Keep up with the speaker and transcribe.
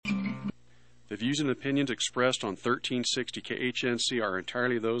The views and opinions expressed on 1360 KHNC are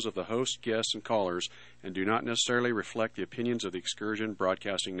entirely those of the host, guests, and callers, and do not necessarily reflect the opinions of the Excursion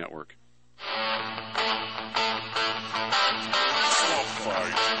Broadcasting Network.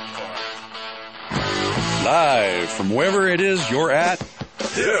 Live from wherever it is you're at,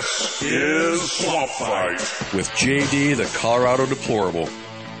 this is Swamp Fight with JD, the Colorado Deplorable.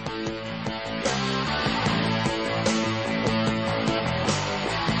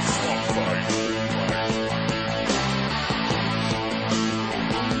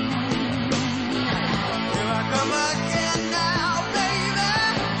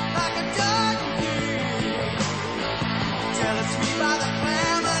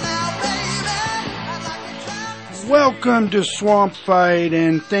 Welcome to Swamp Fight,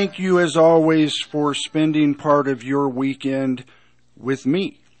 and thank you as always for spending part of your weekend with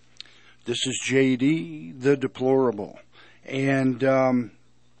me. This is JD, the Deplorable, and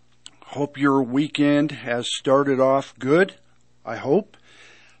hope your weekend has started off good, I hope.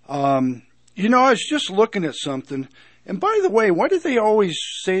 I was just looking at something, and by the way, why do they always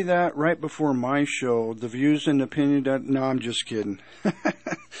say that right before my show? The views and opinion, no, I'm just kidding.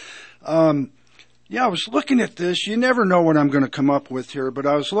 Yeah, I was looking at this. You never know what I'm going to come up with here, but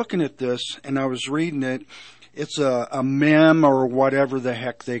I was looking at this and I was reading it. It's a meme or whatever the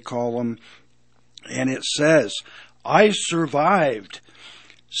heck they call them. And it says, I survived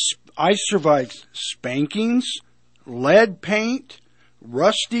spankings, lead paint,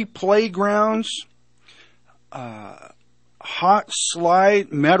 rusty playgrounds,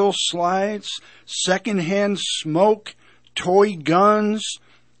 metal slides, secondhand smoke, toy guns,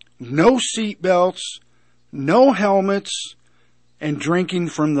 no seat belts, no helmets, and drinking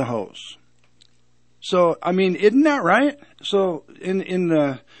from the hose. So, I mean, isn't that right? So, in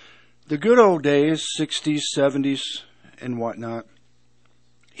the good old days, 60s, 70s, and whatnot,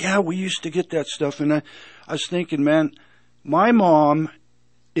 yeah, we used to get that stuff. And I was thinking, man, my mom,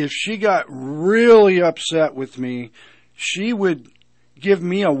 if she got really upset with me, she would give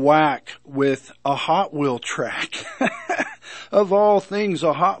me a whack with a Hot Wheel track. Of all things,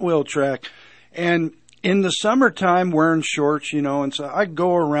 a Hot Wheel track. And in the summertime, wearing shorts, and so I'd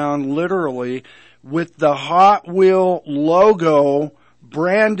go around literally with the Hot Wheel logo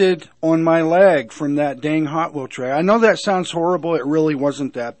branded on my leg from that dang Hot Wheel track. I know that sounds horrible. It really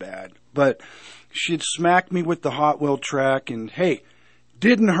wasn't that bad. But she'd smack me with the Hot Wheel track, and hey,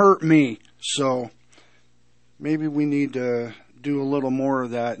 didn't hurt me. So maybe we need to do a little more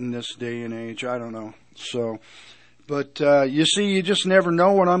of that in this day and age. I don't know. But you see, you just never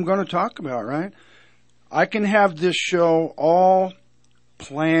know what I'm going to talk about, right? I can have this show all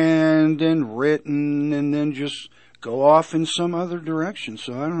planned and written and then just go off in some other direction.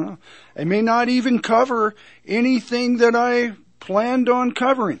 So I don't know. I may not even cover anything that I planned on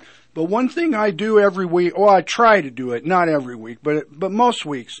covering. But one thing I do every week, I try to do it, not every week, but most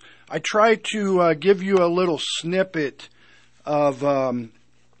weeks, I try to give you a little snippet of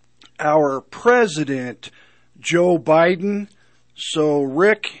our president, Joe Biden. So,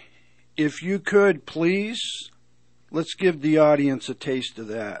 Rick, if you could, please, let's give the audience a taste of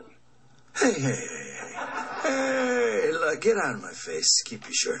that. Hey, look, get out of my face. Keep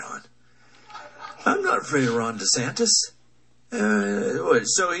your shirt on. I'm not afraid of Ron DeSantis.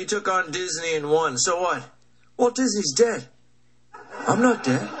 So he took on Disney and won. So what? Walt Disney's dead. I'm not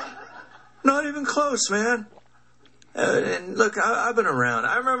dead. Not even close, man. And look, I've been around.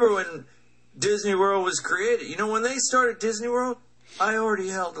 I remember when Disney World was created. When they started Disney World, I already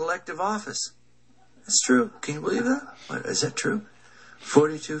held elective office. That's true. Can you believe that? What, is that true?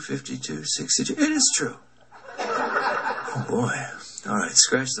 42, 52, 62. It is true. Oh, boy. All right,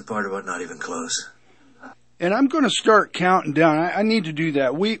 scratch the part about not even close. And I'm going to start counting down. I need to do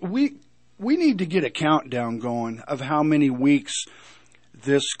that. We need to get a countdown going of how many weeks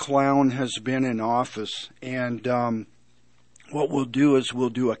this clown has been in office. And what we'll do is we'll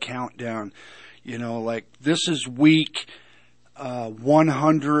do a countdown, like this is week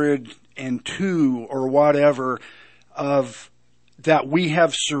 102 or whatever of that we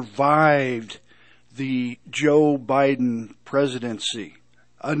have survived the Joe Biden presidency.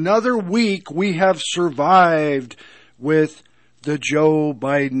 Another week we have survived with the Joe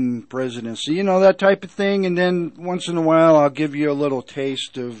Biden presidency, that type of thing. And then once in a while I'll give you a little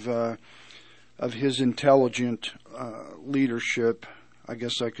taste of his intelligent leadership, I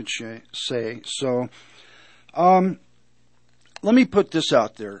guess I could say. So, let me put this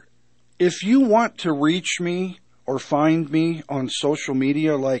out there. If you want to reach me or find me on social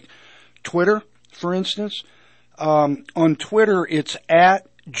media, like Twitter, for instance, on Twitter, it's at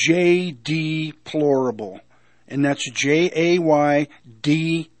JDplorable, and that's JAYDEE.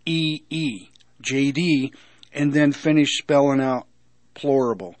 JD, and then finish spelling out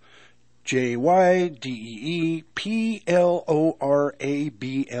Plorable.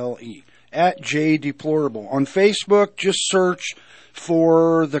 JYDEEPLORABLE. At J Deplorable. On Facebook, just search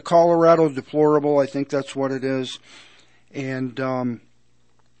for the Colorado Deplorable. I think that's what it is. And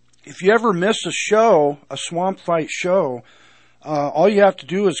if you ever miss a show, a Swamp Fight show, all you have to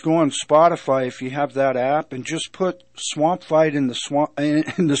do is go on Spotify if you have that app and just put Swamp Fight in the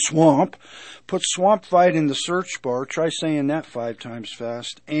swamp. Put Swamp Fight in the search bar. Try saying that 5 times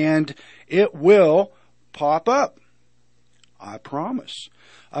fast, and it will pop up. I promise.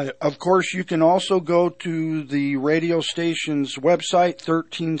 Of course, you can also go to the radio station's website,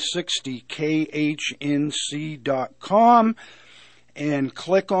 1360khnc.com, and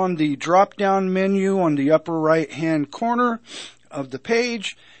click on the drop-down menu on the upper right-hand corner of the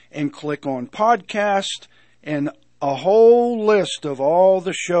page, and click on podcast, and a whole list of all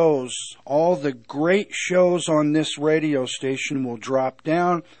the shows, all the great shows on this radio station will drop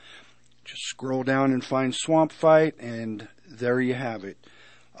down. Just scroll down and find Swamp Fight, and there you have it.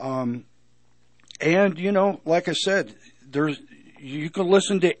 And, you know, like I said, you can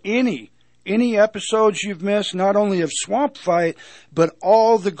listen to any episodes you've missed, not only of Swamp Fight, but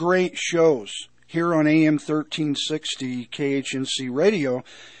all the great shows here on AM 1360 KHNC Radio.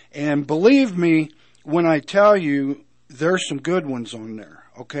 And believe me when I tell you, there's some good ones on there.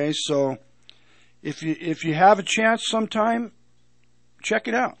 Okay, so if you have a chance sometime, check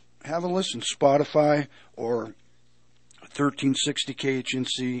it out. Have a listen, Spotify or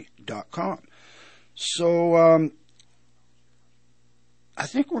 1360khnc.com. So, I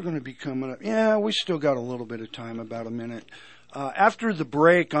think we're going to be coming up. Yeah, we still got a little bit of time, about a minute. After the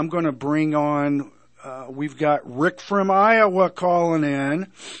break, I'm going to bring on, we've got Rick from Iowa calling in.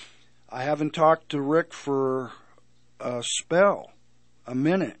 I haven't talked to Rick for a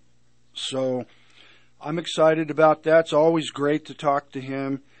minute. So, I'm excited about that. It's always great to talk to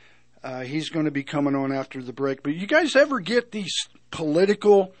him. He's going to be coming on after the break. But you guys ever get these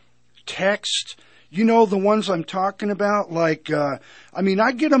political texts? You know, the ones I'm talking about? Like, I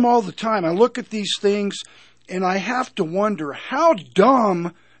get them all the time. I look at these things and I have to wonder, how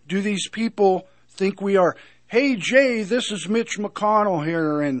dumb do these people think we are? Hey, Jay, this is Mitch McConnell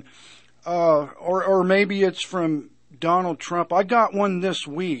here. And, or maybe it's from Donald Trump. I got one this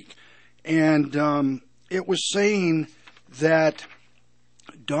week, and, it was saying that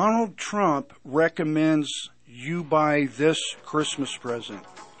Donald Trump recommends you buy this Christmas present.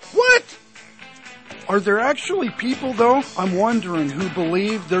 What? Are there actually people, though, I'm wondering, who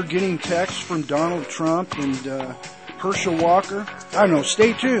believe they're getting texts from Donald Trump and Herschel Walker? I don't know.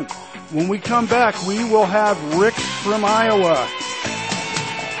 Stay tuned. When we come back, we will have Rick from Iowa.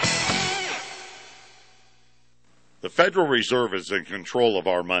 The Federal Reserve is in control of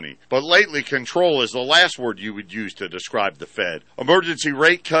our money, but lately control is the last word you would use to describe the Fed. Emergency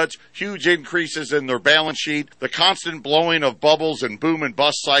rate cuts, huge increases in their balance sheet, the constant blowing of bubbles and boom and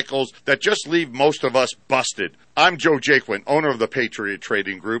bust cycles that just leave most of us busted. I'm Joe Jaquin, owner of the Patriot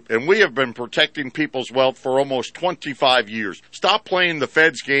Trading Group, and we have been protecting people's wealth for almost 25 years. Stop playing the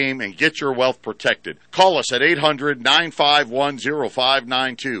Fed's game and get your wealth protected. Call us at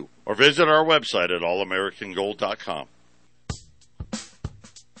 800-951-0592 or visit our website at allamericangold.com.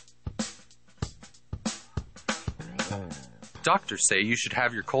 Doctors say you should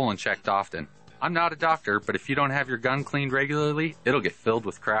have your colon checked often. I'm not a doctor, but if you don't have your gun cleaned regularly, it'll get filled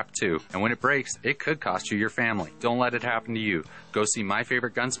with crap too. And when it breaks, it could cost you your family. Don't let it happen to you. Go see My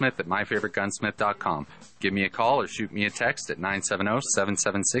Favorite Gunsmith at myfavoritegunsmith.com. Give me a call or shoot me a text at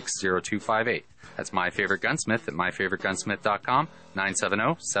 970-776-0258. That's My Favorite Gunsmith at myfavoritegunsmith.com,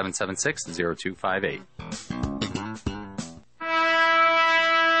 970-776-0258.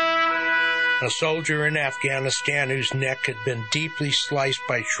 A soldier in Afghanistan whose neck had been deeply sliced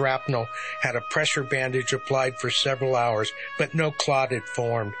by shrapnel had a pressure bandage applied for several hours, but no clot had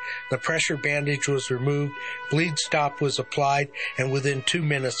formed. The pressure bandage was removed, bleed stop was applied, and within 2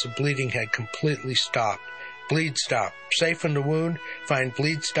 minutes the bleeding had completely stopped. Bleed Stop. Safe in the wound. Find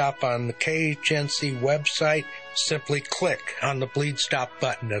Bleed Stop on the KHNC website. Simply click on the Bleed Stop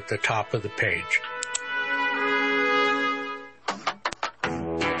button at the top of the page.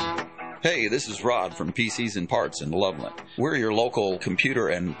 Hey, this is Rod from PCs and Parts in Loveland. We're your local computer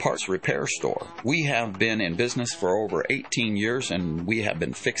and parts repair store. We have been in business for over 18 years, and we have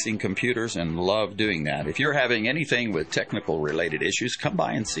been fixing computers and love doing that. If you're having anything with technical related issues, come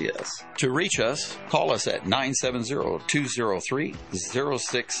by and see us. To reach us, call us at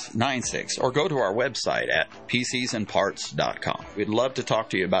 970-203-0696 or go to our website at pcsandparts.com. We'd love to talk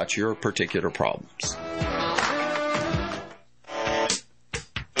to you about your particular problems.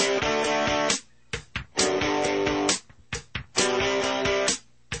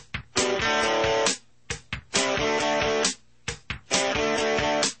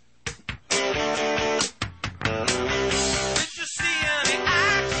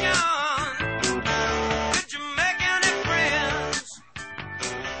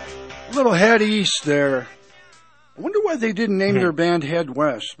 little Head East there. I wonder why they didn't name their band Head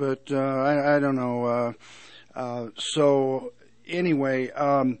West, but I don't know. So anyway,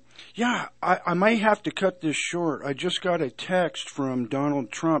 yeah, I might have to cut this short. I just got a text from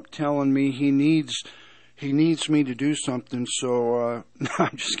Donald Trump telling me he needs me to do something. So no,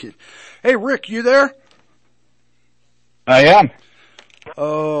 I'm just kidding. Hey, Rick, you there? I am.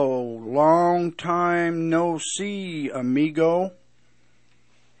 Oh, long time no see, amigo.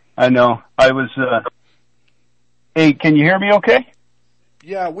 I know. I was, hey, can you hear me okay?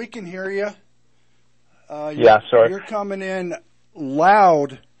 Yeah, we can hear you. Yeah, sorry. You're coming in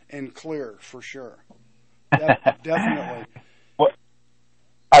loud and clear, for sure. Definitely. Well,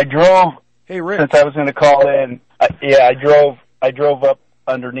 I drove, hey, Rick. since I was going to call in, I drove up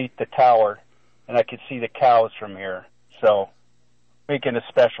underneath the tower, and I could see the cows from here, so making a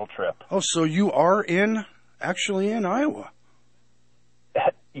special trip. Oh, so you are actually in Iowa?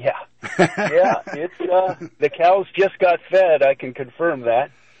 Yeah. Yeah, it's, the cows just got fed, I can confirm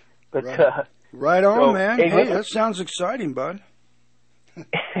that. But, right on, so, man. Hey, that sounds exciting, bud.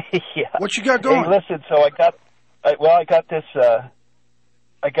 Yeah. What you got going? Hey, listen, so I got this,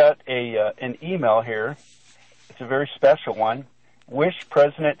 I got an email here. It's a very special one. Wish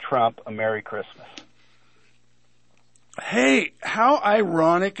President Trump a Merry Christmas. Hey, how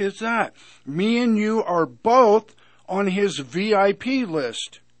ironic is that? Me and you are both on his VIP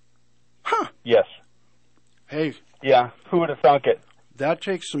list. Huh. Yes. Hey. Yeah, who would have thunk it? That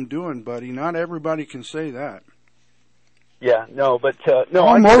takes some doing, buddy. Not everybody can say that. Yeah, no, but no,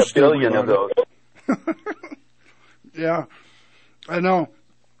 almost I get 1 billion of those. Yeah, I know.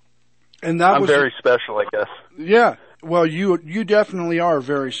 And that I'm was very special, I guess. Yeah. Well, you definitely are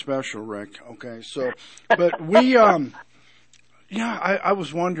very special, Rick. Okay, so, but we, yeah, I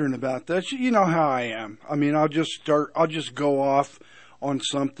was wondering about that. You know how I am. I mean, I'll just go off on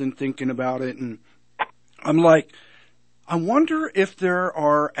something thinking about it, and I'm like, I wonder if there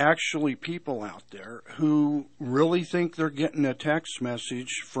are actually people out there who really think they're getting a text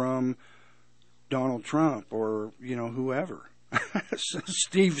message from Donald Trump or, whoever.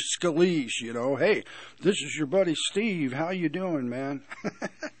 Steve Scalise, hey, this is your buddy Steve. How you doing, man?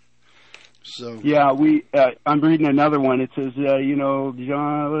 So yeah, I'm reading another one. It says,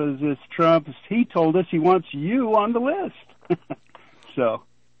 John, what is this? Trump? He told us he wants you on the list. So,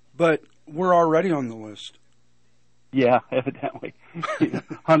 but we're already on the list. Yeah, evidently,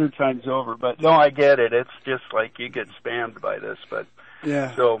 100 times over. But no, I get it. It's just like you get spammed by this. But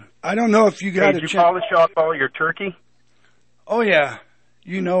yeah, so I don't know if you got did you polish off all your turkey? Oh yeah,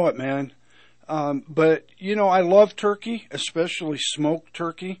 you know it, man. But I love turkey, especially smoked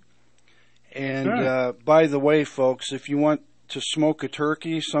turkey. And sure. By the way, folks, if you want to smoke a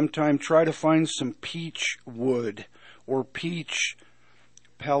turkey, sometime try to find some peach wood or peach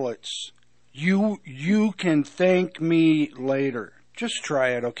pellets. You can thank me later. Just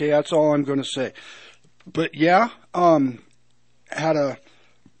try it, okay? That's all I'm going to say. But yeah, had a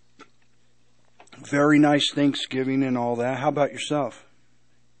very nice Thanksgiving and all that. How about yourself?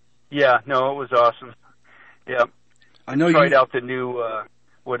 Yeah, no, it was awesome. Yeah, I know tried out the new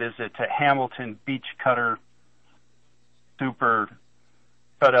Hamilton Beach Cutter Super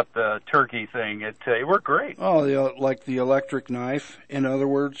cut up the turkey thing. It worked great. Oh, like the electric knife, in other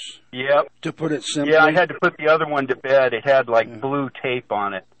words? Yep. To put it simply? Yeah, I had to put the other one to bed. It had blue tape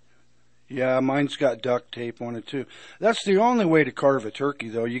on it. Yeah, mine's got duct tape on it too. That's the only way to carve a turkey,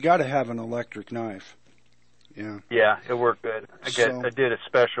 though. You got to have an electric knife. Yeah. Yeah, it worked good. I did a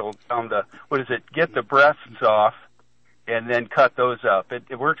special on get the breasts off and then cut those up.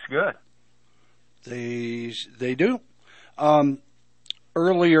 It works good. They do.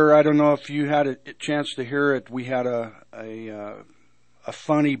 Earlier, I don't know if you had a chance to hear it. We had a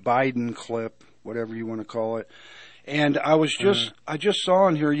funny Biden clip, whatever you want to call it, and I just saw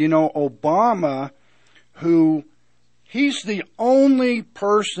in here, Obama, he's the only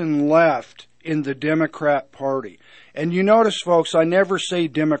person left in the Democrat Party. And you notice, folks, I never say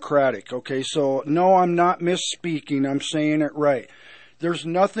Democratic, okay? So, no, I'm not misspeaking. I'm saying it right. There's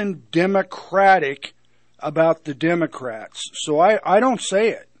nothing democratic about the Democrats. So I don't say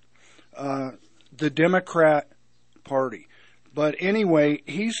it. The Democrat Party. But anyway,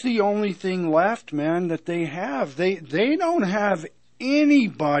 he's the only thing left, man, that they have. They don't have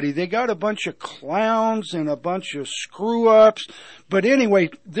anybody. They got a bunch of clowns and a bunch of screw-ups. But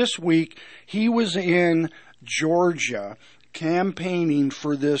anyway, this week he was in Georgia campaigning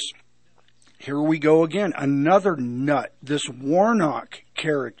for this, here we go again, another nut, this Warnock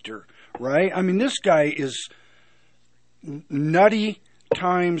character, right? I mean, this guy is nutty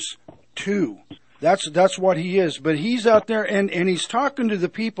times 2. That's what he is. But he's out there and he's talking to the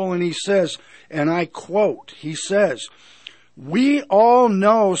people and he says, and I quote, he says, "We all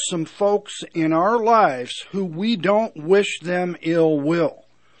know some folks in our lives who we don't wish them ill will.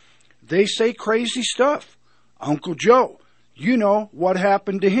 They say crazy stuff. Uncle Joe, you know what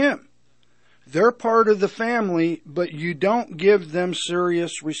happened to him. They're part of the family, but you don't give them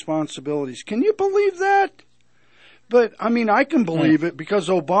serious responsibilities." Can you believe that? But, I mean, I can believe it because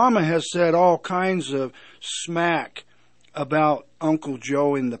Obama has said all kinds of smack about Uncle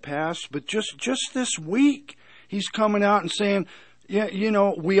Joe in the past. But just this week, he's coming out and saying, yeah, you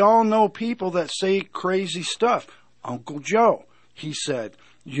know, we all know people that say crazy stuff. Uncle Joe, he said,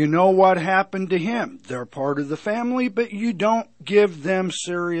 you know what happened to him. They're part of the family, but you don't give them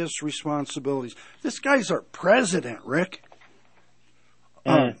serious responsibilities. This guy's our president, Rick.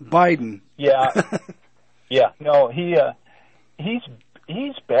 Biden. Yeah. Yeah, no, he's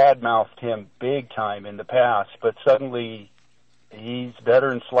bad-mouthed him big time in the past, but suddenly he's better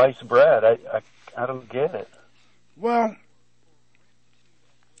than sliced bread. I don't get it. Well,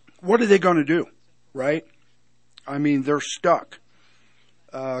 what are they going to do, right? I mean, they're stuck.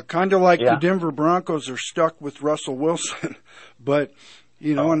 Kind of like the Denver Broncos are stuck with Russell Wilson. But,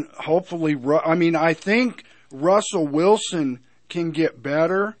 you know, and hopefully, I mean, I think Russell Wilson can get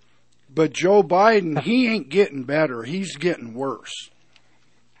better. But Joe Biden, he ain't getting better. He's getting worse.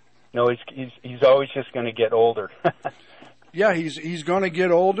 No, he's always just going to get older. Yeah, he's going to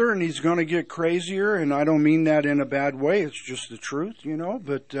get older and he's going to get crazier, and I don't mean that in a bad way. It's just the truth, you know.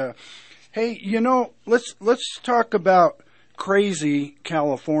 But hey, you know, let's talk about crazy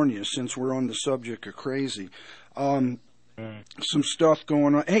California since we're on the subject of crazy. Some stuff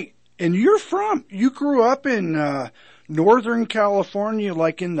going on. Hey, and you grew up in Northern California,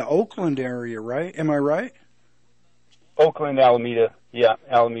 like in the Oakland area, right? Am I right? Oakland, Alameda. Yeah,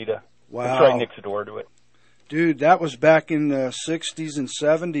 Alameda. Wow. It's right next door to it. Dude, that was back in the 60s and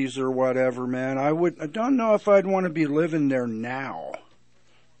 70s or whatever, man. I don't know if I'd want to be living there now.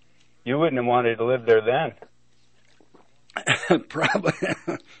 You wouldn't have wanted to live there then. Probably.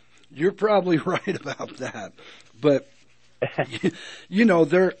 You're probably right about that. But you know,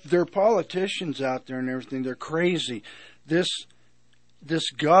 they're politicians out there and everything. They're crazy. This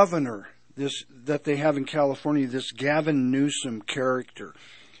governor, that they have in California, this Gavin Newsom character,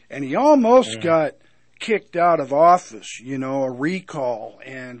 and he almost got kicked out of office. You know, a recall,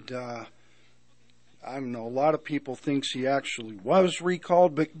 and I don't know. A lot of people thinks he actually was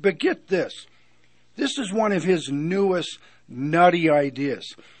recalled, but get this. This is one of his newest nutty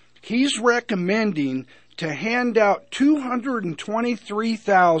ideas. He's recommending to hand out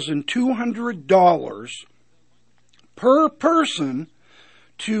 $223,200 per person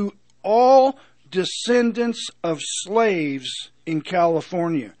to all descendants of slaves in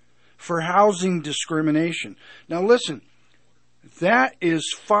California for housing discrimination. Now listen, that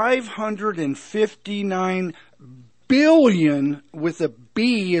is $559 billion with a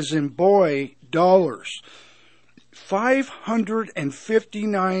B as in boy dollars.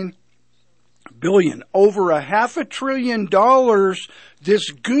 $559 billion, over $500 billion.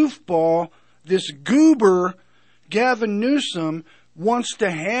 This goofball, this goober, Gavin Newsom, wants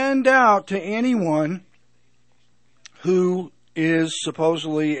to hand out to anyone who is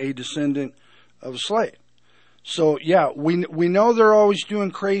supposedly a descendant of a slave. So yeah, we know they're always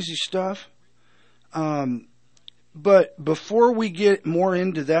doing crazy stuff. But before we get more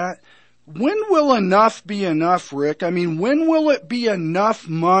into that, when will enough be enough, Rick? I mean, when will it be enough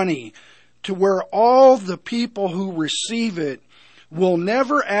money to where all the people who receive it will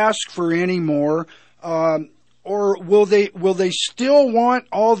never ask for any more, or will they still want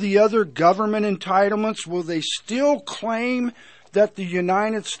all the other government entitlements? Will they still claim that the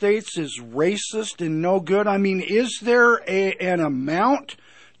United States is racist and no good? I mean, is there an amount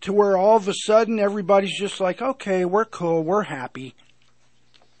to where all of a sudden everybody's just like, okay, we're cool, we're happy?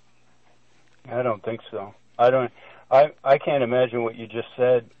 I don't think so. I can't imagine what you just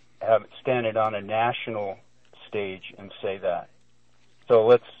said, have it standing on a national stage and say that. So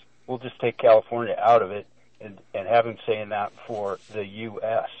we'll just take California out of it and have him saying that for the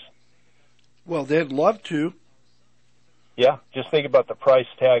U.S. Well, they'd love to. Yeah, just think about the price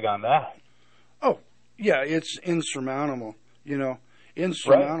tag on that. Oh, yeah, it's insurmountable, you know,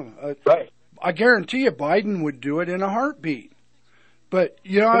 insurmountable. Right. I guarantee you Biden would do it in a heartbeat. But,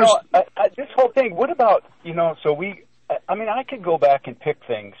 you know, this whole thing, what about, you know, so I could go back and pick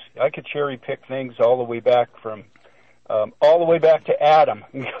things. I could cherry pick things all the way back from, all the way back to Adam,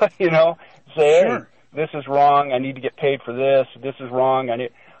 you know, say, hey, this is wrong, I need to get paid for this, this is wrong,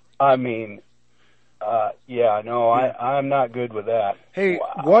 Yeah, no, I'm not good with that. Hey,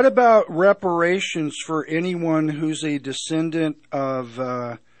 Wow. what about reparations for anyone who's a descendant of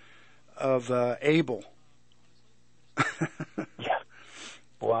Abel? Yeah.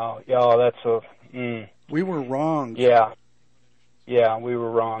 Wow. Yeah, that's a... We were wronged. Yeah. Yeah, we were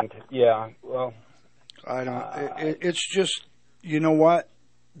wronged. Yeah, well... I don't... it's just, you know what?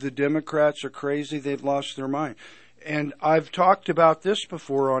 The Democrats are crazy. They've lost their mind. And I've talked about this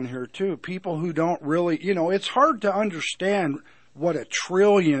before on here, too. People who don't really... it's hard to understand what a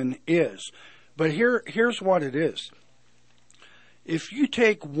trillion is. But here's what it is. If you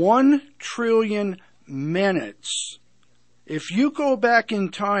take 1 trillion minutes... If you go back in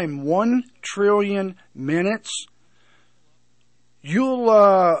time 1 trillion minutes,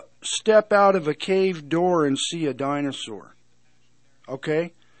 you'll step out of a cave door and see a dinosaur.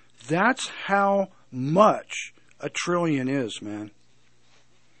 Okay? That's how much a trillion is, man.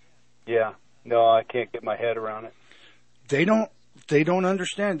 Yeah. No, I can't get my head around it. They don't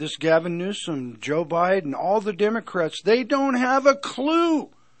understand. This Gavin Newsom, Joe Biden, all the Democrats, they don't have a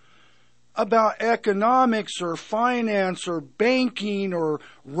clue about economics or finance or banking or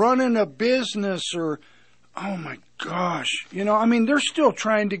running a business or, oh my gosh. They're still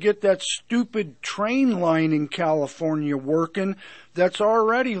trying to get that stupid train line in California working that's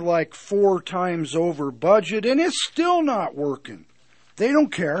already like 4 times over budget, and it's still not working. They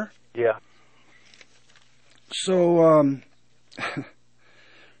don't care. Yeah. So,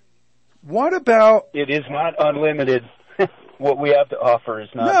 what about... It is not unlimited. What we have to offer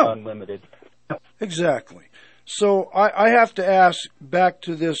is not unlimited. Exactly. So I have to ask, back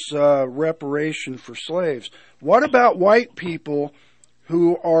to this reparation for slaves, what about white people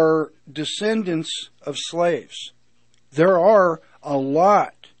who are descendants of slaves? There are a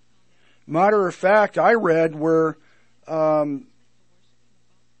lot. Matter of fact, I read where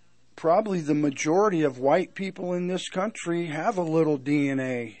probably the majority of white people in this country have a little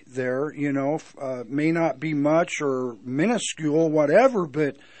DNA there, may not be much or minuscule, whatever,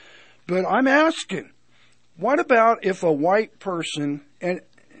 but I'm asking, what about if a white person, and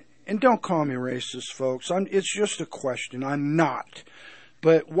don't call me racist, folks, it's just a question, I'm not,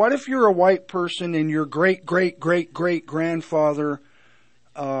 but what if you're a white person and your great-great-great-great-grandfather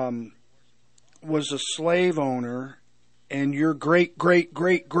was a slave owner, and your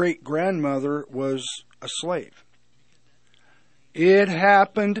great-great-great-great-grandmother was a slave? It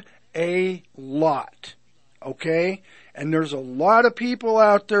happened a lot, okay? And there's a lot of people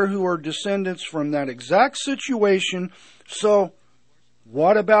out there who are descendants from that exact situation. So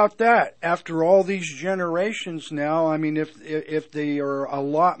what about that? After all these generations now, if they are a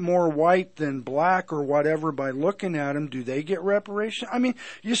lot more white than black or whatever by looking at them, do they get reparation?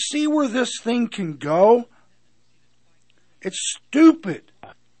 You see where this thing can go? It's stupid.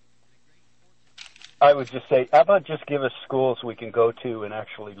 I would just say, how about just give us schools we can go to and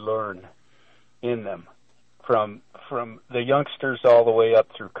actually learn in them, from the youngsters all the way up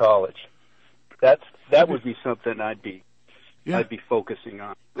through college. That would be something I'd be focusing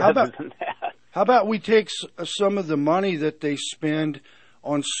on. How about we take some of the money that they spend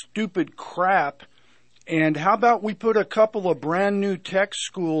on stupid crap, and how about we put a couple of brand new tech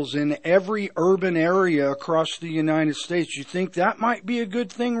schools in every urban area across the United States? You think that might be a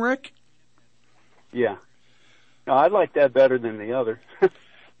good thing, Rick? Yeah. No, I like that better than the other.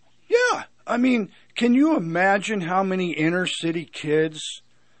 Yeah. Can you imagine how many inner city kids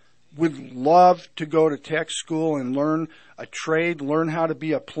would love to go to tech school and learn a trade, learn how to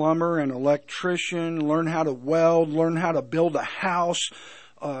be a plumber, an electrician, learn how to weld, learn how to build a house,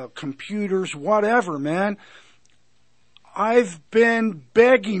 computers, whatever, man. I've been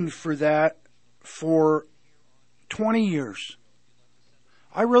begging for that for 20 years.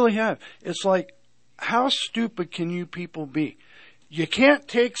 I really have. It's like, how stupid can you people be? You can't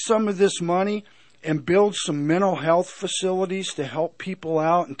take some of this money and build some mental health facilities to help people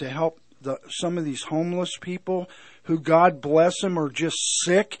out and to help some of these homeless people who, God bless them, are just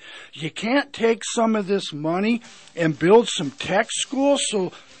sick. You can't take some of this money and build some tech schools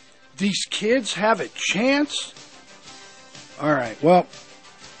so these kids have a chance? All right, well,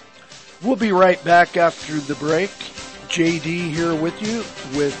 we'll be right back after the break. JD here with you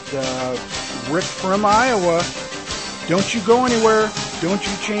with Rick from Iowa. Don't you go anywhere. Don't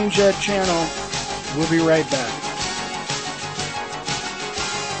you change that channel. We'll be right back.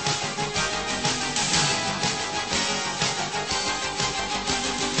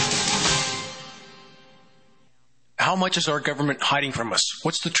 How much is our government hiding from us?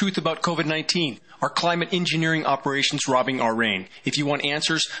 What's the truth about COVID-19? Are climate engineering operations robbing our rain? If you want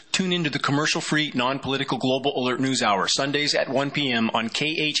answers, tune into the commercial-free, non-political Global Alert News Hour, Sundays at 1 p.m. on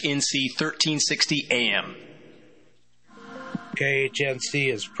KHNC 1360 AM.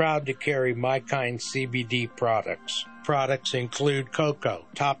 KHNC is proud to carry My Kind CBD products. Products include cocoa,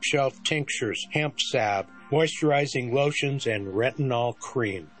 top shelf tinctures, hemp salve, moisturizing lotions, and retinol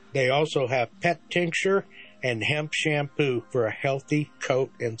cream. They also have pet tincture and hemp shampoo for a healthy coat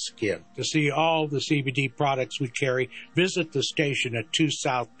and skin. To see all the CBD products we carry, visit the station at 2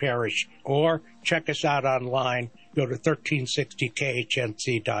 South Parish or check us out online. Go to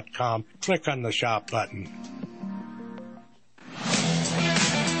 1360khnc.com. Click on the shop button.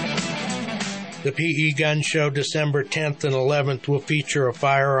 The PE Gun Show December 10th and 11th will feature a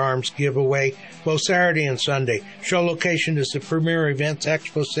firearms giveaway both Saturday and Sunday. Show location is the Premier Events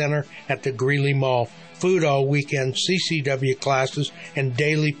Expo Center at the Greeley Mall. Food all weekend, CCW classes, and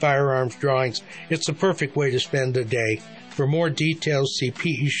daily firearms drawings. It's the perfect way to spend the day. For more details, see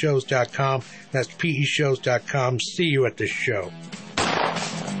peshows.com. That's peshows.com. See you at the show.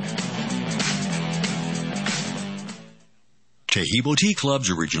 Tahibo Tea Club's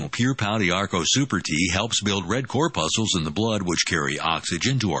original Pure Pau d'Arco Super Tea helps build red corpuscles in the blood which carry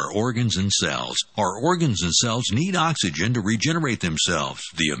oxygen to our organs and cells. Our organs and cells need oxygen to regenerate themselves.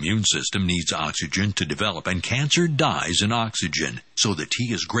 The immune system needs oxygen to develop, and cancer dies in oxygen. So the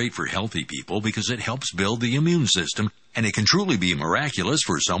tea is great for healthy people because it helps build the immune system, and it can truly be miraculous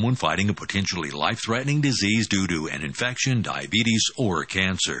for someone fighting a potentially life-threatening disease due to an infection, diabetes, or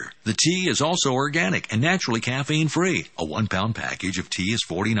cancer. The tea is also organic and naturally caffeine-free. A 1-pound package of tea is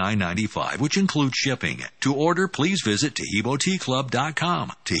 $49.95, which includes shipping. To order, please visit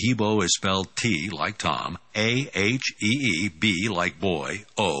TahiboTeaClub.com. Tahibo is spelled T like Tom, A-H-E-E-B like boy,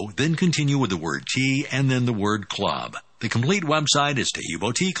 O, then continue with the word tea and then the word club. The complete website is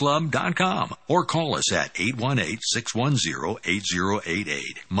TahiboTeaClub.com, or call us at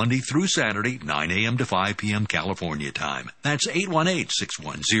 818-610-8088, Monday through Saturday, 9 a.m. to 5 p.m. California time. That's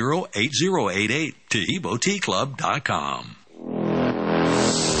 818-610-8088, TahiboTeaClub.com.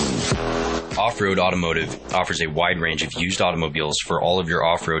 Off-Road Automotive offers a wide range of used automobiles for all of your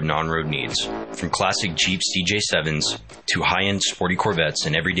off-road and on-road needs. From classic Jeeps CJ7s to high-end sporty Corvettes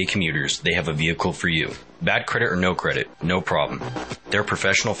and everyday commuters, they have a vehicle for you. Bad credit or no credit, no problem. Their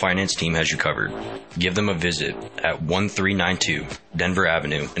professional finance team has you covered. Give them a visit at 1392 Denver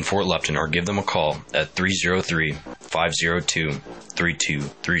Avenue in Fort Lupton, or give them a call at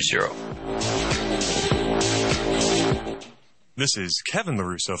 303-502-3230. This is Kevin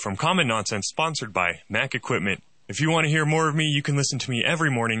LaRusso from Common Nonsense, sponsored by Mac Equipment. If you want to hear more of me, you can listen to me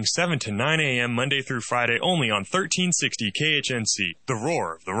every morning, 7 to 9 a.m., Monday through Friday, only on 1360 KHNC, the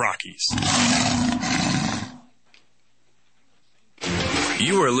roar of the Rockies.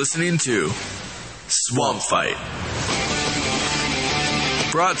 You are listening to Swamp Fight.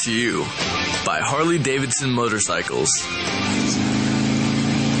 Brought to you by Harley-Davidson Motorcycles.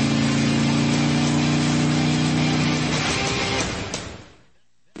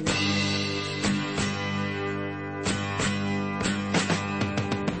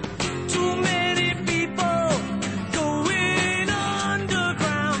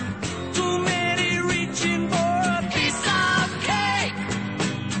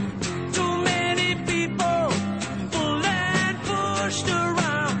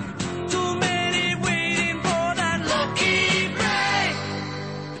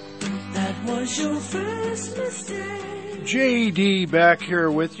 JD back here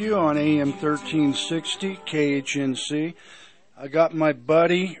with you on AM 1360 KHNC. I got my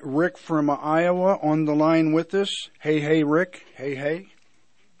buddy Rick from Iowa on the line with us. Hey, Rick. Hey. Hey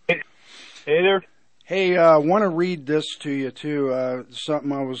there. Hey, I want to read this to you, too,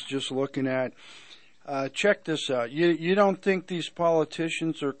 something I was just looking at. Check this out. You don't think these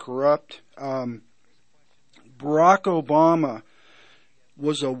politicians are corrupt? Barack Obama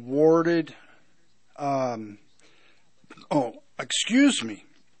was awarded...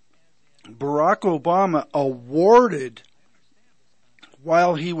 Barack Obama awarded,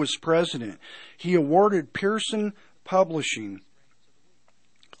 while he was president, he awarded Pearson Publishing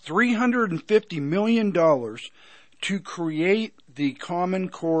 $350 million to create the Common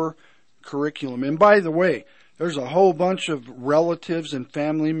Core curriculum. And by the way, there's a whole bunch of relatives and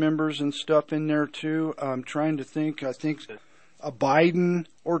family members and stuff in there too. I'm trying to think. I think a Biden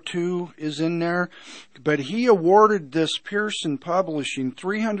or two is in there, but he awarded this Pearson Publishing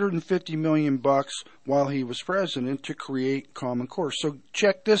 $350 million while he was president to create Common Core. So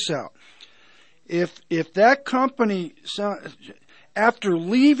check this out. If that company, after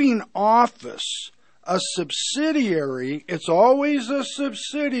leaving office, a subsidiary. It's always a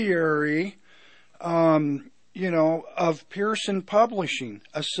subsidiary, of Pearson Publishing.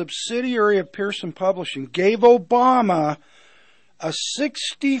 A subsidiary of Pearson Publishing gave Obama a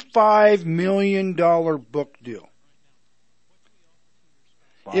 $65 million book deal.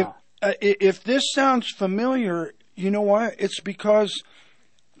 Wow. If this sounds familiar, you know what? It's because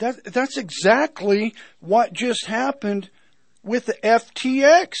that's exactly what just happened with the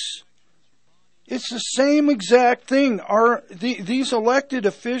FTX. It's the same exact thing. These elected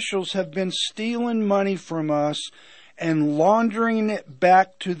officials have been stealing money from us and laundering it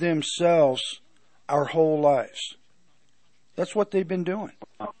back to themselves our whole lives. That's what they've been doing.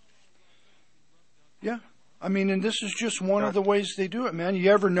 Yeah. I mean, and this is just one of the ways they do it, man.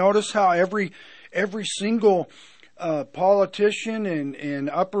 You ever notice how every single politician and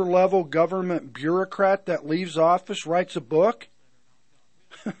upper-level government bureaucrat that leaves office writes a book?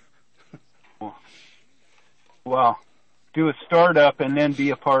 Well, do a startup and then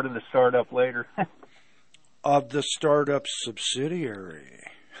be a part of the startup later. Of the startup subsidiary.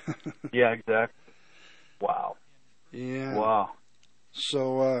 Yeah, exactly. Wow. Yeah. Wow.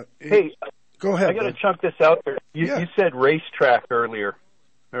 So, hey, go ahead. I got to chunk this out there. You said racetrack earlier.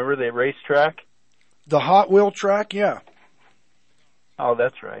 Remember the racetrack? The Hot Wheel track, yeah. Oh,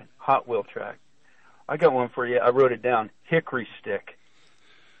 that's right. Hot Wheel track. I got one for you. I wrote it down. Hickory stick.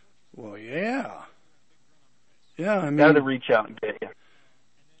 Well, yeah. Yeah, I mean, got to reach out and get you.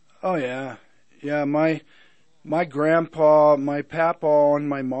 Oh yeah, yeah. My grandpa, my papa on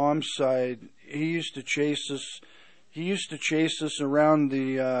my mom's side, he used to chase us. He used to chase us around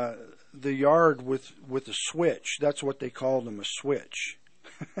the yard with a switch. That's what they called him, a switch.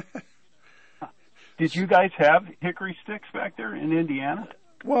 Did you guys have hickory sticks back there in Indiana?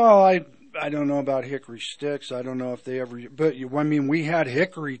 Well, I don't know about hickory sticks. I don't know if they ever, but I mean, we had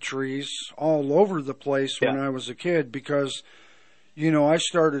hickory trees all over the place when I was a kid because, I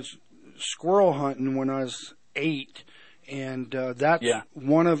started squirrel hunting when I was 8, and that's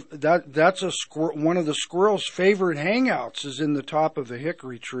one of the squirrel's favorite hangouts is in the top of a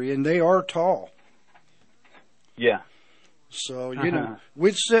hickory tree, and they are tall. Yeah. So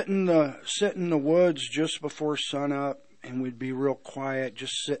we'd sit in the woods just before sunup, and we'd be real quiet,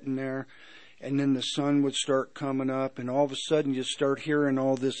 just sitting there. And then the sun would start coming up, and all of a sudden you start hearing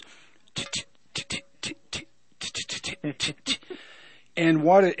all this.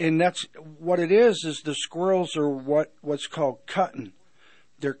 And that's what it is the squirrels are what's called cutting.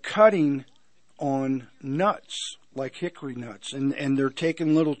 They're cutting on nuts, like hickory nuts, and they're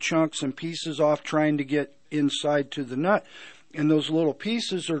taking little chunks and pieces off trying to get inside to the nut. And those little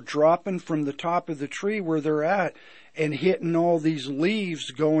pieces are dropping from the top of the tree where they're at and hitting all these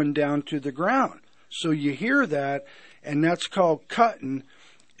leaves going down to the ground. So you hear that, and that's called cutting,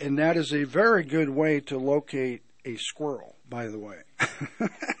 and that is a very good way to locate a squirrel, by the way.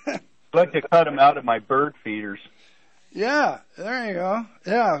 I'd like to cut them out of my bird feeders. Yeah, there you go.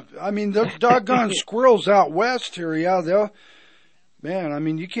 Yeah, I mean, those doggone squirrels out west here, man, I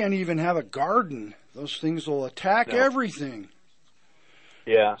mean, you can't even have a garden. Those things will attack everything.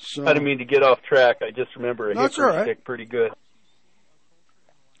 Yeah, so, I didn't mean to get off track. I just remember a hickory stick pretty good.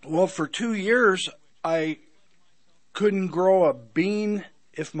 Well, for 2 years, I couldn't grow a bean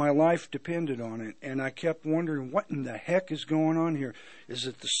if my life depended on it, and I kept wondering, what in the heck is going on here? Is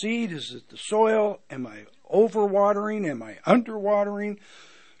it the seed? Is it the soil? Am I overwatering? Am I underwatering?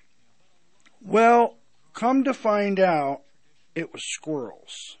 Well, come to find out, it was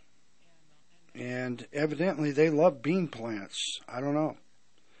squirrels. And evidently they love bean plants. I don't know.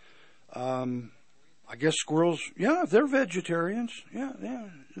 I guess squirrels, they're vegetarians. Yeah,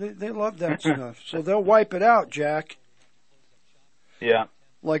 they love that stuff. So they'll wipe it out, Jack. Yeah.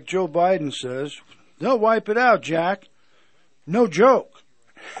 Like Joe Biden says, they'll wipe it out, Jack. No joke.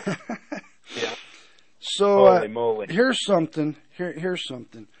 Yeah. So Holy moly. Here's something. Here's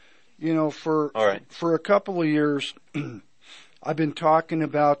something. For a couple of years, I've been talking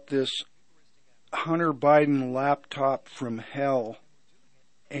about this Hunter Biden laptop from hell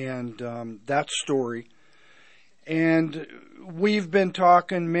and that story. And we've been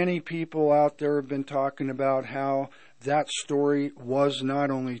talking, many people out there have been talking about how that story was not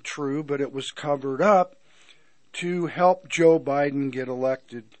only true, but it was covered up to help Joe Biden get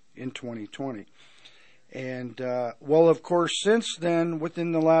elected in 2020. And, of course, since then,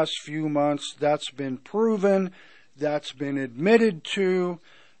 within the last few months, that's been proven, that's been admitted to.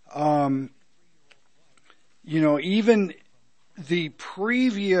 Even the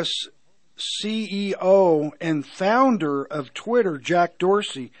previous CEO and founder of Twitter, Jack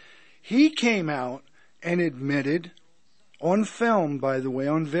Dorsey, he came out and admitted, on film, by the way,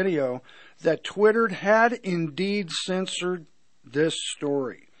 on video, that Twitter had indeed censored this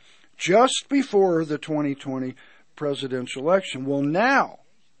story just before the 2020 presidential election. Well, now,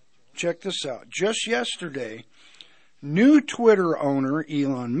 check this out. Just yesterday, new Twitter owner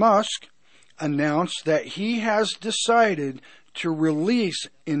Elon Musk announced that he has decided to release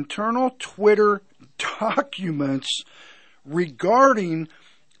internal Twitter documents regarding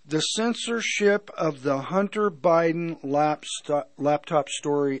the censorship of the Hunter Biden laptop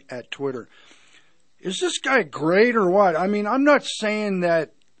story at Twitter. Is this guy great or what? I mean, I'm not saying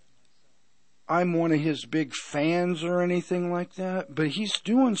that I'm one of his big fans or anything like that, but he's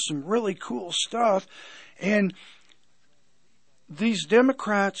doing some really cool stuff. And these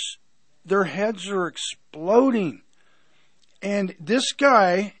Democrats, their heads are exploding. And this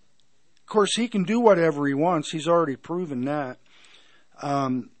guy, of course, he can do whatever he wants. He's already proven that.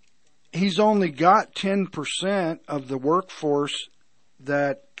 He's only got 10% of the workforce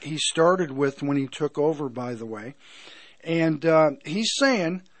that he started with when he took over, by the way. And he's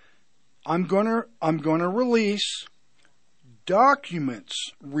saying, I'm gonna release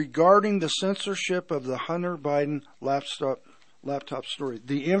documents regarding the censorship of the Hunter Biden laptop story.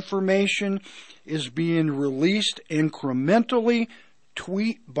 The information is being released incrementally,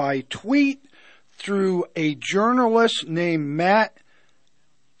 tweet by tweet, through a journalist named Matt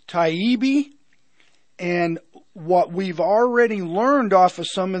Taibbi. And what we've already learned off of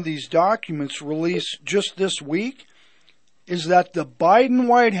some of these documents released just this week is that the Biden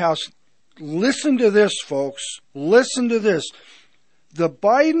White House, listen to this, folks, listen to this. The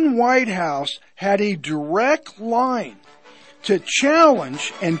Biden White House had a direct line to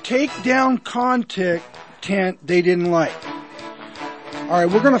challenge and take down content they didn't like. All right,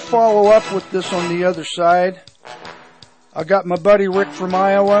 we're going to follow up with this on the other side. I got my buddy Rick from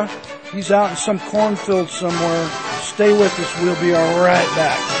Iowa. He's out in some cornfield somewhere. Stay with us. We'll be all right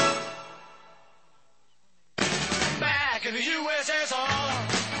back. Back in the USSR.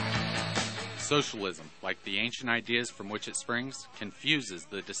 Socialism, like the ancient ideas from which it springs, confuses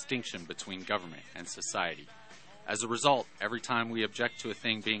the distinction between government and society. As a result, every time we object to a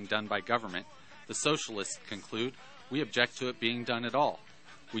thing being done by government, the socialists conclude we object to it being done at all.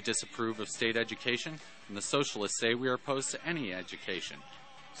 We disapprove of state education, and the socialists say we are opposed to any education.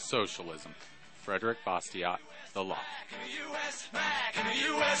 Socialism. Frederick Bastiat, The Law.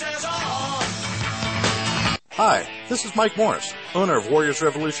 Hi, this is Mike Morris, owner of Warriors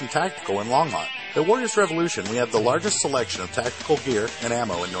Revolution Tactical in Longmont. At Warriors Revolution, we have the largest selection of tactical gear and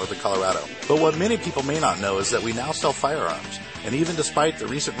ammo in northern Colorado. But what many people may not know is that we now sell firearms. And even despite the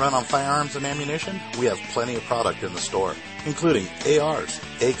recent run on firearms and ammunition, we have plenty of product in the store, including ARs,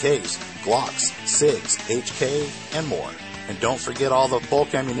 AKs, Glocks, SIGs, HK, and more. And don't forget all the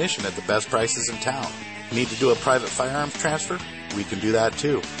bulk ammunition at the best prices in town. Need to do a private firearms transfer? We can do that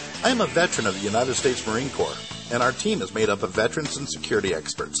too. I am a veteran of the United States Marine Corps, and our team is made up of veterans and security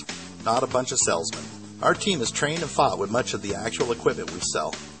experts, not a bunch of salesmen. Our team is trained and fought with much of the actual equipment we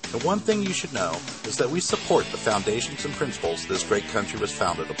sell. And one thing you should know is that we support the foundations and principles this great country was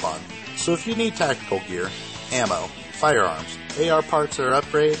founded upon. So if you need tactical gear, ammo, firearms, AR parts or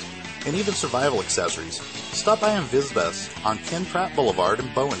upgrades, and even survival accessories, stop by and visit us on Ken Pratt Boulevard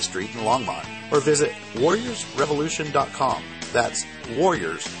and Bowen Street in Longmont, or visit warriorsrevolution.com. That's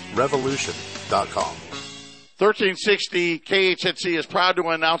warriorsrevolution.com. 1360 KHNC is proud to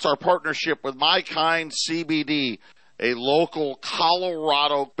announce our partnership with My Kind CBD, a local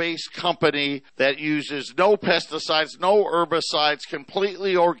Colorado-based company that uses no pesticides, no herbicides,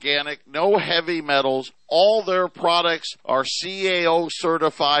 completely organic, no heavy metals. All their products are CAO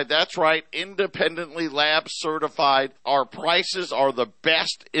certified. That's right, independently lab certified. Our prices are the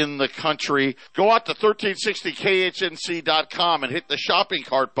best in the country. Go out to 1360khnc.com and hit the shopping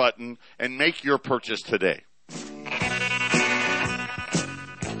cart button and make your purchase today.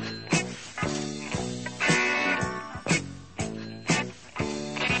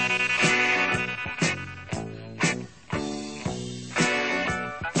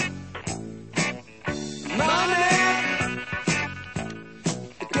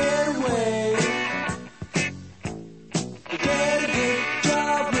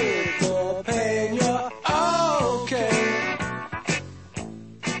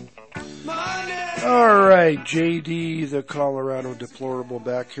 All right, JD, the Colorado Deplorable,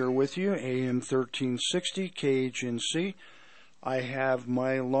 back here with you, AM 1360, KHNC. I have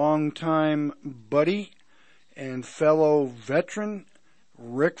my longtime buddy and fellow veteran,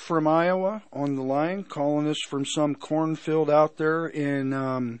 Rick from Iowa, on the line, calling us from some cornfield out there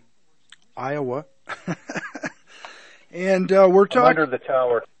in Iowa. And we're talking... under the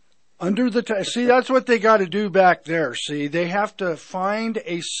tower. Under the see, that's what they got to do back there. See, they have to find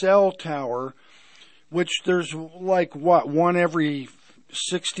a cell tower, which there's like what, one every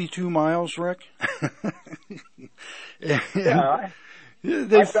 62 miles, Rick? Yeah,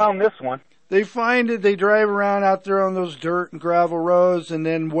 I found this one. They find it, they drive around out there on those dirt and gravel roads, and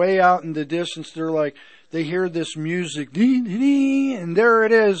then way out in the distance, they're like, they hear this music, dee, dee, dee, and there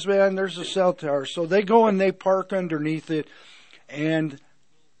it is, man, there's a cell tower. So they go and they park underneath it, and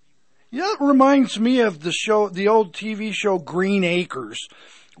yeah, it reminds me of the show, the old TV show Green Acres,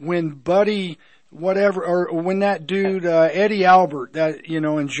 when Buddy, whatever, or when that dude, Eddie Albert, that, you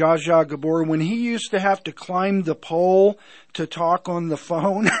know, and Zsa Zsa Gabor, when he used to have to climb the pole to talk on the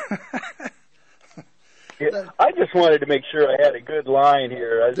phone. Yeah, I just wanted to make sure I had a good line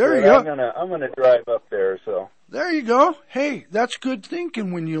here. There you go. I'm gonna drive up there. So there you go. Hey, that's good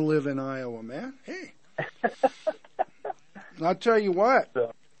thinking when you live in Iowa, man. Hey, I'll tell you what.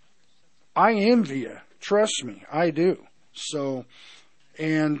 I envy you. Trust me, I do. So,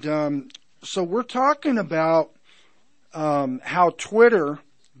 and so we're talking about how Twitter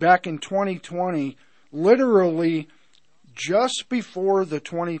back in 2020, literally just before the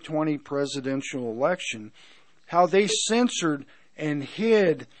 2020 presidential election, how they censored and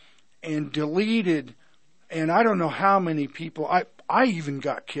hid and deleted, and I don't know how many people. I even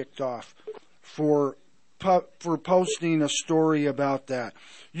got kicked off for posting a story about that.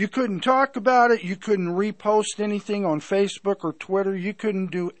 You couldn't talk about it. You couldn't repost anything on Facebook or Twitter. You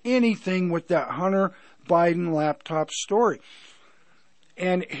couldn't do anything with that Hunter Biden laptop story.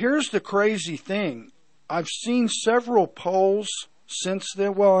 And here's the crazy thing. I've seen several polls since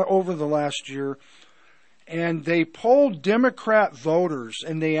then, well, over the last year, and they polled Democrat voters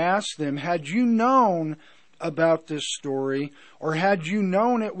and they asked them, had you known about this story, or had you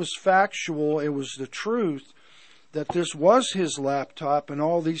known it was factual, it was the truth, that this was his laptop and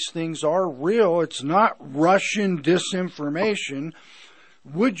all these things are real, it's not Russian disinformation,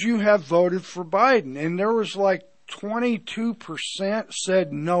 would you have voted for Biden? And there was like 22%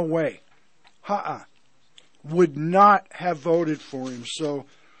 said no way. Would not have voted for him. So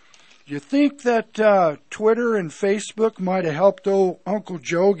you think that Twitter and Facebook might have helped old Uncle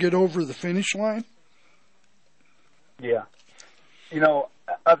Joe get over the finish line? Yeah. You know,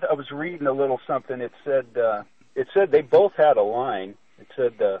 I was reading a little something. It said they both had a line. It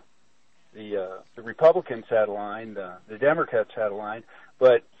said the Republicans had a line, the Democrats had a line,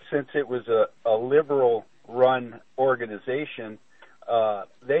 but since it was a liberal-run organization,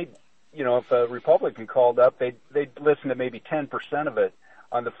 they, you know, if a Republican called up, they'd listen to maybe 10% of it.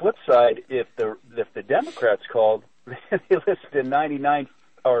 On the flip side, if the Democrats called, they listened to 99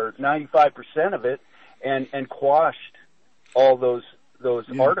 or 95% of it, and quashed all those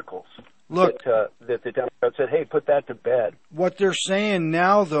articles. Look, that the Democrats said, hey, put that to bed. What they're saying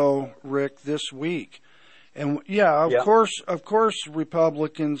now, though, Rick, this week, and of course,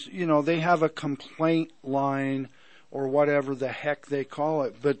 Republicans, you know, they have a complaint line or whatever the heck they call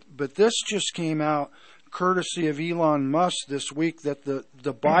it. But this just came out courtesy of Elon Musk this week that the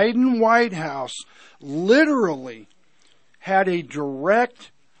Biden White House literally had a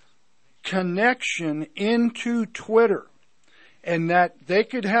direct connection into Twitter, and that they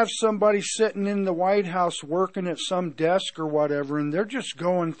could have somebody sitting in the White House working at some desk or whatever, and they're just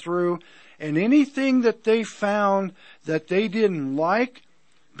going through, and anything that they found that they didn't like,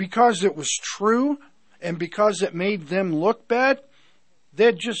 because it was true and because it made them look bad,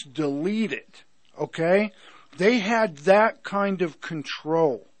 they'd just delete it, okay? They had that kind of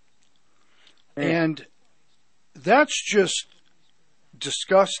control. And that's just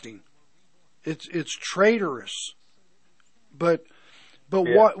disgusting. It's traitorous. But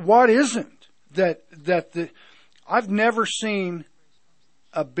what isn't that I've never seen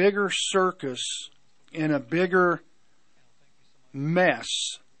a bigger circus and a bigger mess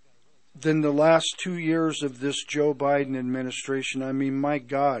than the last 2 years of this Joe Biden administration. I mean, my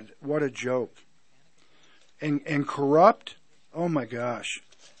God, what a joke. And corrupt? Oh my gosh.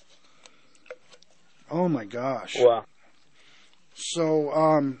 Oh my gosh. Wow.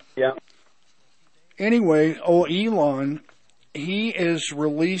 So anyway, Elon, he is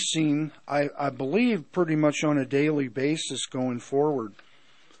releasing, I believe, pretty much on a daily basis going forward,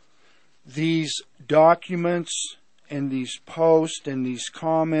 these documents and these posts and these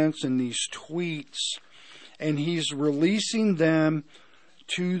comments and these tweets, and he's releasing them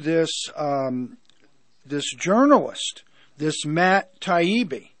to this this journalist, this Matt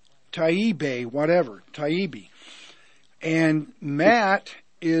Taibbi, and Matt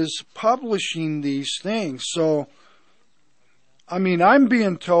is publishing these things. So, I mean, I'm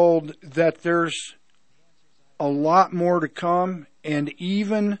being told that there's a lot more to come, and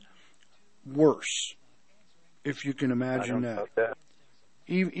even worse, if you can imagine that.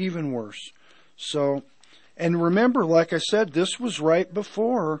 Even worse. So, and remember, like I said, this was right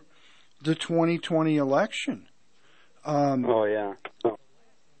before the 2020 election. Yeah.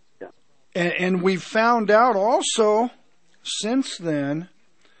 And we found out also since then,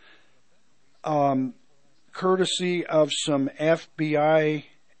 courtesy of some FBI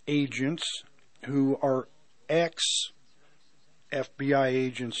agents who are ex-FBI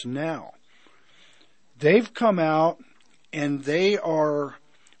agents now, they've come out and they are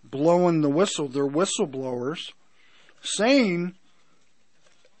blowing the whistle. They're whistleblowers, saying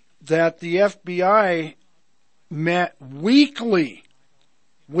that the FBI met weekly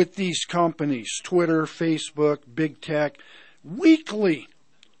with these companies, Twitter, Facebook, Big Tech, weekly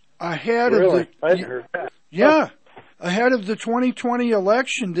ahead of the... I heard that. Yeah, ahead of the 2020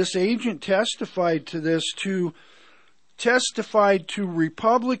 election. This agent testified to this, testified to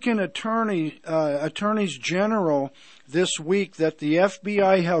Republican attorneys general this week that the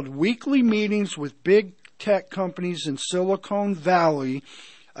FBI held weekly meetings with big tech companies in Silicon Valley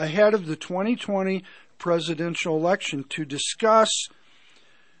ahead of the 2020 presidential election to discuss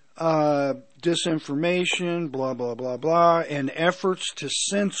disinformation, blah, blah, blah, blah, and efforts to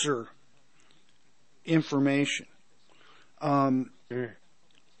censor information.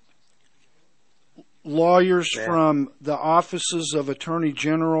 Lawyers from the offices of Attorney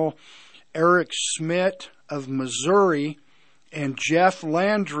General Eric Schmidt of Missouri and Jeff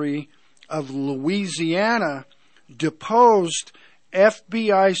Landry of Louisiana deposed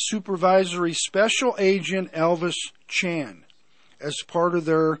FBI Supervisory Special Agent Elvis Chan as part of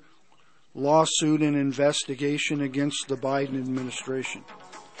their lawsuit and investigation against the Biden administration.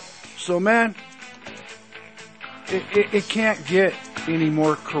 So, man, it can't get any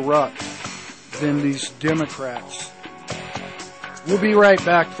more corrupt than these Democrats. We'll be right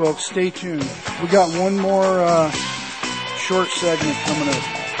back, folks. Stay tuned. We got one more short segment coming up.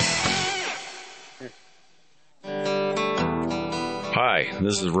 Hi,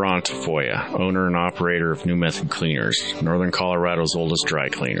 this is Ron Tafoya, owner and operator of New Method Cleaners, Northern Colorado's oldest dry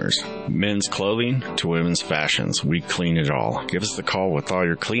cleaners. Men's clothing to women's fashions, we clean it all. Give us a call with all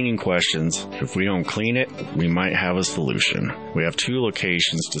your cleaning questions. If we don't clean it, we might have a solution. We have 2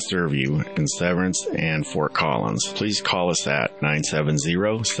 locations to serve you in Severance and Fort Collins. Please call us at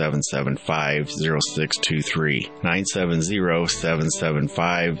 970-775-0623.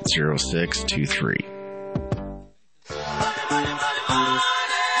 970-775-0623.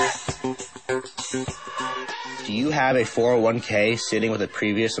 Do you have a 401k sitting with a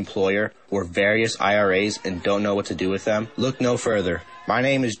previous employer or various IRAs and don't know what to do with them? Look no further. My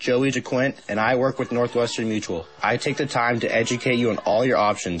name is Joey JaQuint, and I work with Northwestern Mutual. I take the time to educate you on all your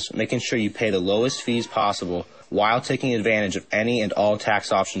options, making sure you pay the lowest fees possible while taking advantage of any and all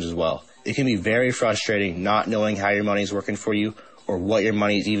tax options as well. It can be very frustrating not knowing how your money is working for you or what your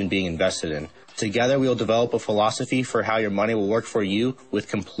money is even being invested in. Together, we will develop a philosophy for how your money will work for you with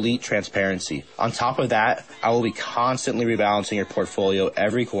complete transparency. On top of that, I will be constantly rebalancing your portfolio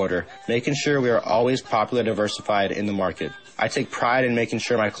every quarter, making sure we are always properly diversified in the market. I take pride in making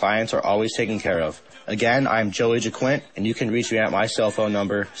sure my clients are always taken care of. Again, I'm Joey JaQuint, and you can reach me at my cell phone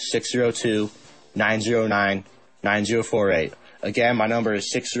number, 602-909-9048. Again, my number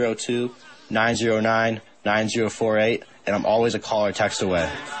is 602-909-9048, and I'm always a call or text away.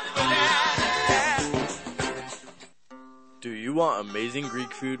 Do you want amazing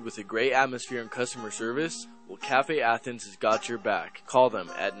Greek food with a great atmosphere and customer service? Well, Cafe Athens has got your back. Call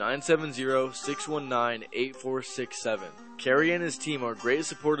them at 970-619-8467. Kerry and his team are great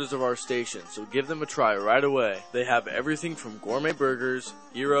supporters of our station, so give them a try right away. They have everything from gourmet burgers,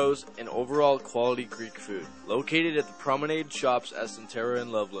 gyros, and overall quality Greek food. Located at the Promenade Shops at Centera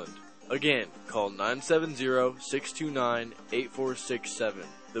and Loveland. Again, call 970-629-8467.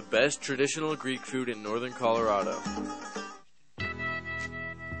 The best traditional Greek food in Northern Colorado.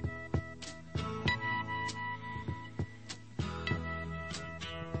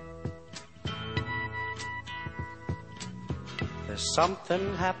 There's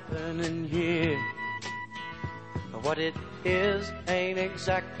something happening here. What it is ain't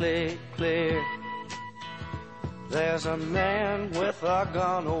exactly clear. There's a man with a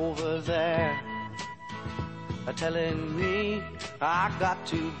gun over there, telling me I got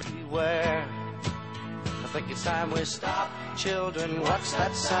to beware. I think it's time we stop. Children, what's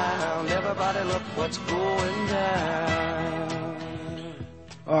that sound? Everybody look what's going down.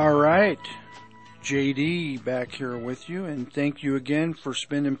 All right. JD back here with you, and thank you again for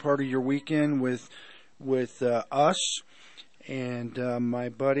spending part of your weekend with us. And my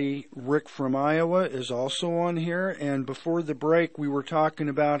buddy Rick from Iowa is also on here. And before the break, we were talking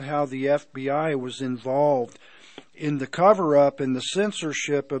about how the FBI was involved in the cover-up and the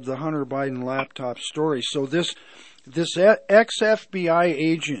censorship of the Hunter Biden laptop story. So this ex-FBI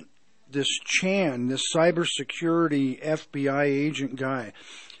agent, this Chan, this cybersecurity FBI agent guy,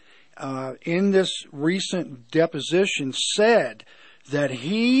 in this recent deposition said that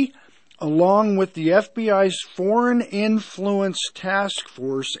he, along with the FBI's Foreign Influence Task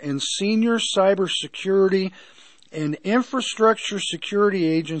Force and senior cybersecurity and infrastructure security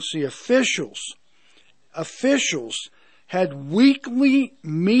agency officials had weekly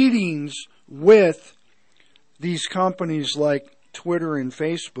meetings with these companies like Twitter and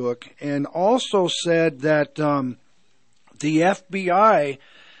Facebook, and also said that the FBI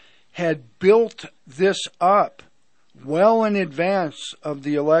had built this up well in advance of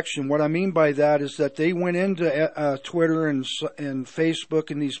the election. What I mean by that is that they went into Twitter and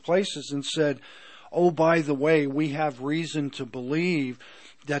Facebook and these places and said, oh, by the way, we have reason to believe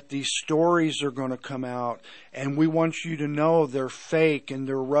that these stories are going to come out, and we want you to know they're fake and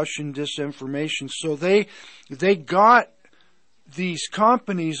they're Russian disinformation. So they got these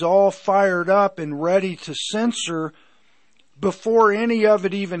companies all fired up and ready to censor before any of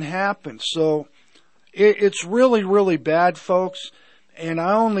it even happened. So it's really, really bad, folks. And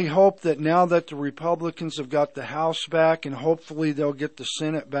I only hope that now that the Republicans have got the House back, and hopefully they'll get the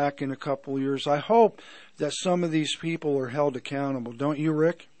Senate back in a couple of years, I hope that some of these people are held accountable. Don't you,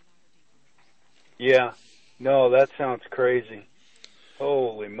 Rick? Yeah. No, that sounds crazy.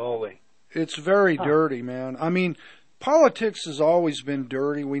 Holy moly. It's very dirty, man. I mean, politics has always been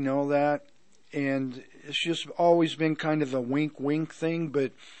dirty. We know that. And it's just always been kind of a wink-wink thing.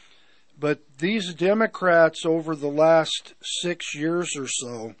 But these Democrats over the last 6 years or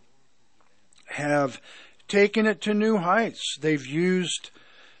so have taken it to new heights. They've used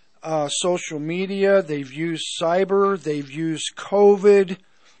social media. They've used cyber. They've used COVID.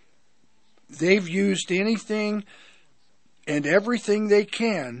 They've used anything and everything they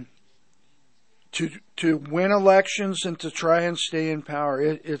can to win elections and to try and stay in power.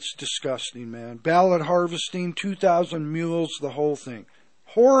 It's disgusting, man. Ballot harvesting, 2,000 mules, the whole thing.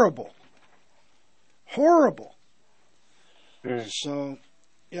 Horrible. So,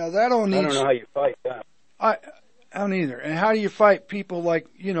 yeah, that all needs... I don't know how you fight that. I don't either. And how do you fight people like,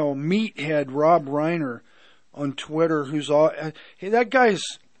 Meathead Rob Reiner on Twitter, who's all... Hey, that guy's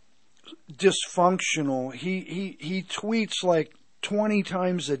dysfunctional. He tweets like 20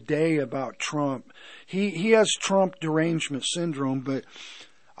 times a day about Trump. He has Trump derangement syndrome, but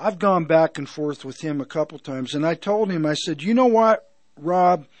I've gone back and forth with him a couple times, and I told him, I said, you know what,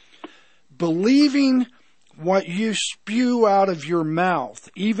 Rob? Believing what you spew out of your mouth,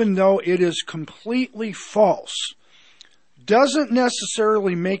 even though it is completely false, doesn't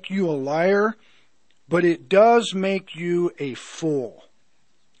necessarily make you a liar, but it does make you a fool.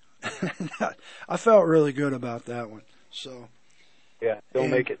 I felt really good about that one. So, yeah, don't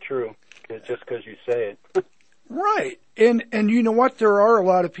make it true just because you say it. Right. And you know what? There are a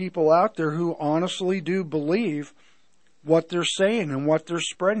lot of people out there who honestly do believe what they're saying and what they're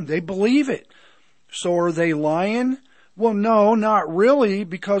spreading. They believe it. So are they lying? Well, no, not really,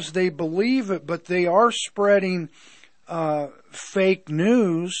 because they believe it, but they are spreading fake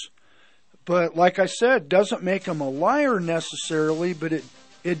news. But like I said, doesn't make them a liar necessarily, but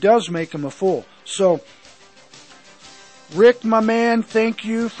it does make them a fool. So, Rick, my man, thank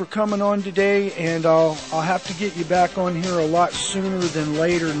you for coming on today, and I'll have to get you back on here a lot sooner than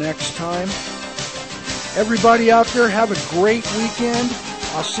later next time. Everybody out there, have a great weekend.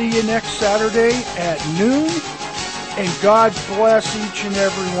 I'll see you next Saturday at noon, and God bless each and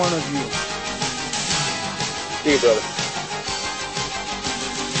every one of you. See you, brother.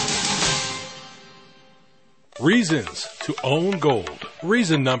 Reasons to own gold.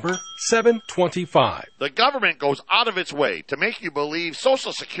 Reason number 725. The government goes out of its way to make you believe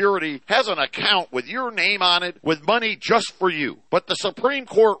Social Security has an account with your name on it with money just for you. But the Supreme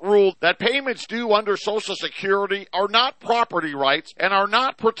Court ruled that payments due under Social Security are not property rights and are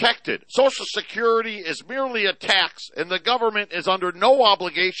not protected. Social Security is merely a tax, and the government is under no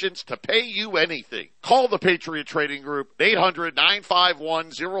obligations to pay you anything. Call the Patriot Trading Group,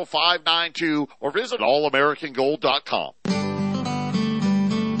 800-951-0592, or visit allamericangold.com.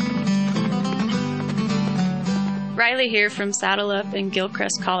 Riley here from Saddle Up in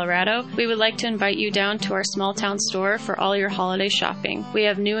Gilcrest, Colorado. We would like to invite you down to our small town store for all your holiday shopping. We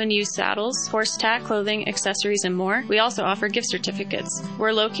have new and used saddles, horse tack, clothing, accessories, and more. We also offer gift certificates.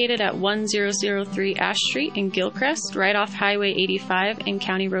 We're located at 1003 Ash Street in Gilcrest, right off Highway 85 and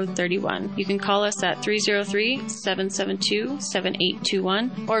County Road 31. You can call us at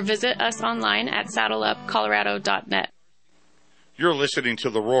 303-772-7821 or visit us online at saddleupcolorado.net. You're listening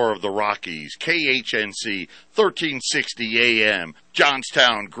to the Roar of the Rockies, KHNC, 1360 AM,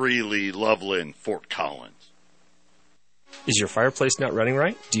 Johnstown, Greeley, Loveland, Fort Collins. Is your fireplace not running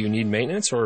right? Do you need maintenance or